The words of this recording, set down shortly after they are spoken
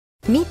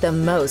Meet the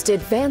most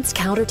advanced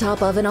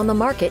countertop oven on the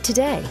market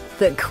today,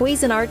 the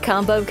Cuisinart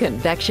Combo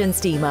Convection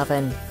Steam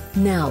Oven.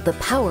 Now, the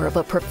power of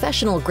a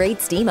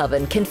professional-grade steam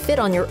oven can fit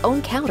on your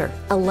own counter,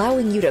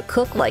 allowing you to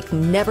cook like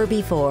never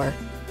before.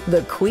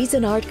 The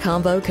Cuisinart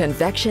Combo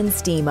Convection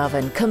Steam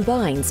Oven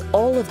combines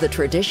all of the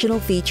traditional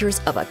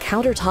features of a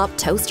countertop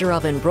toaster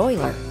oven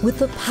broiler with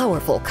the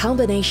powerful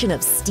combination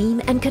of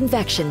steam and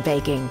convection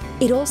baking.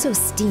 It also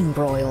steam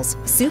broils,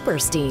 super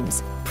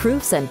steams,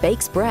 proofs and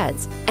bakes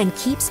breads, and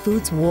keeps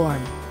foods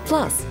warm.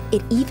 Plus,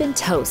 it even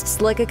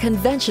toasts like a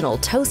conventional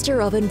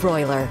toaster oven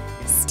broiler.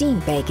 Steam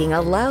baking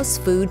allows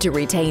food to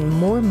retain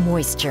more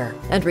moisture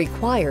and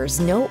requires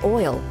no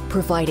oil,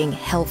 providing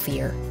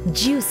healthier,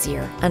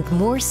 juicier, and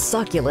more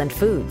succulent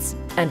foods.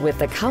 And with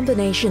the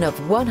combination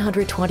of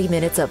 120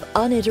 minutes of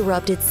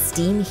uninterrupted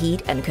steam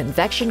heat and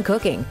convection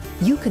cooking,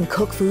 you can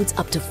cook foods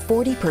up to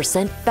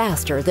 40%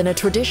 faster than a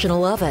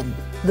traditional oven.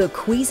 The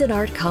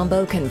Cuisinart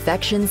Combo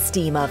Convection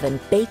Steam Oven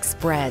bakes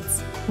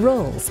breads,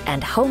 rolls,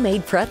 and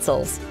homemade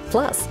pretzels,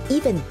 plus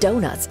even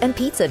donuts and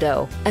pizza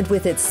dough. And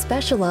with its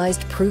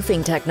specialized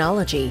proofing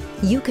technology,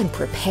 you can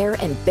prepare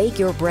and bake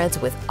your breads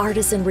with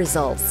artisan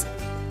results.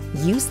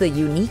 Use the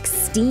unique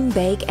steam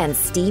bake and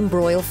steam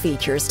broil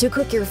features to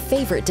cook your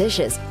favorite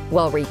dishes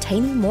while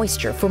retaining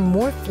moisture for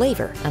more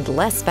flavor and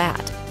less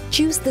fat.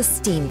 Choose the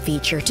steam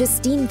feature to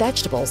steam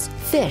vegetables,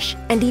 fish,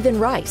 and even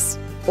rice.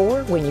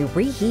 Or when you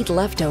reheat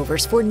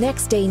leftovers for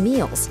next day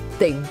meals,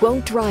 they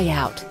won't dry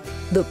out.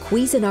 The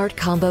Cuisinart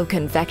Combo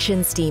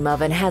Convection Steam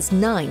Oven has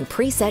 9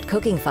 preset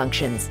cooking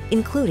functions,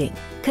 including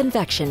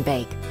Convection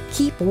Bake,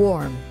 Keep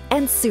Warm,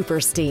 and Super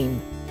Steam.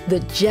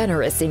 The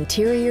generous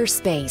interior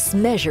space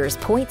measures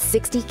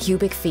 0.60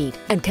 cubic feet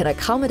and can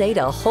accommodate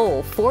a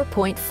whole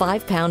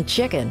 4.5-pound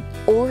chicken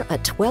or a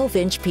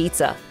 12-inch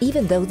pizza,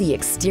 even though the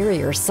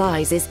exterior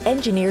size is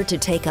engineered to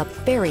take up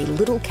very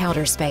little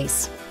counter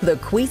space. The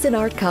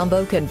Cuisinart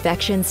Combo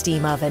Convection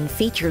Steam Oven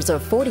features a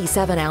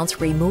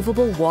 47-ounce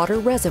removable water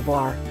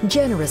reservoir,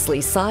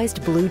 generously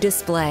sized blue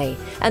display,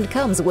 and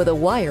comes with a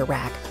wire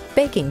rack,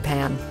 baking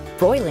pan,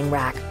 broiling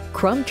rack,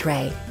 crumb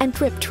tray, and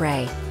drip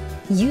tray.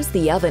 Use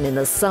the oven in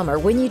the summer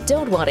when you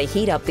don't want to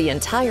heat up the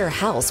entire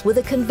house with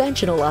a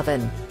conventional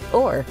oven.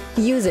 Or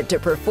use it to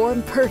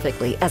perform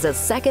perfectly as a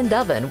second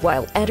oven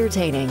while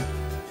entertaining.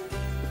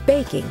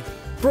 Baking,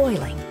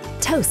 broiling,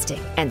 toasting,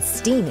 and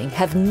steaming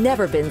have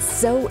never been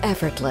so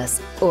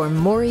effortless or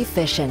more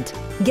efficient.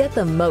 Get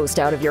the most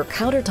out of your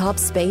countertop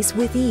space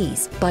with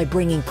ease by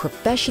bringing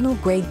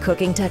professional-grade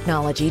cooking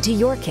technology to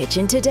your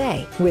kitchen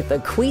today with the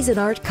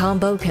Cuisinart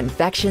Combo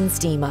Convection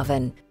Steam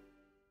Oven.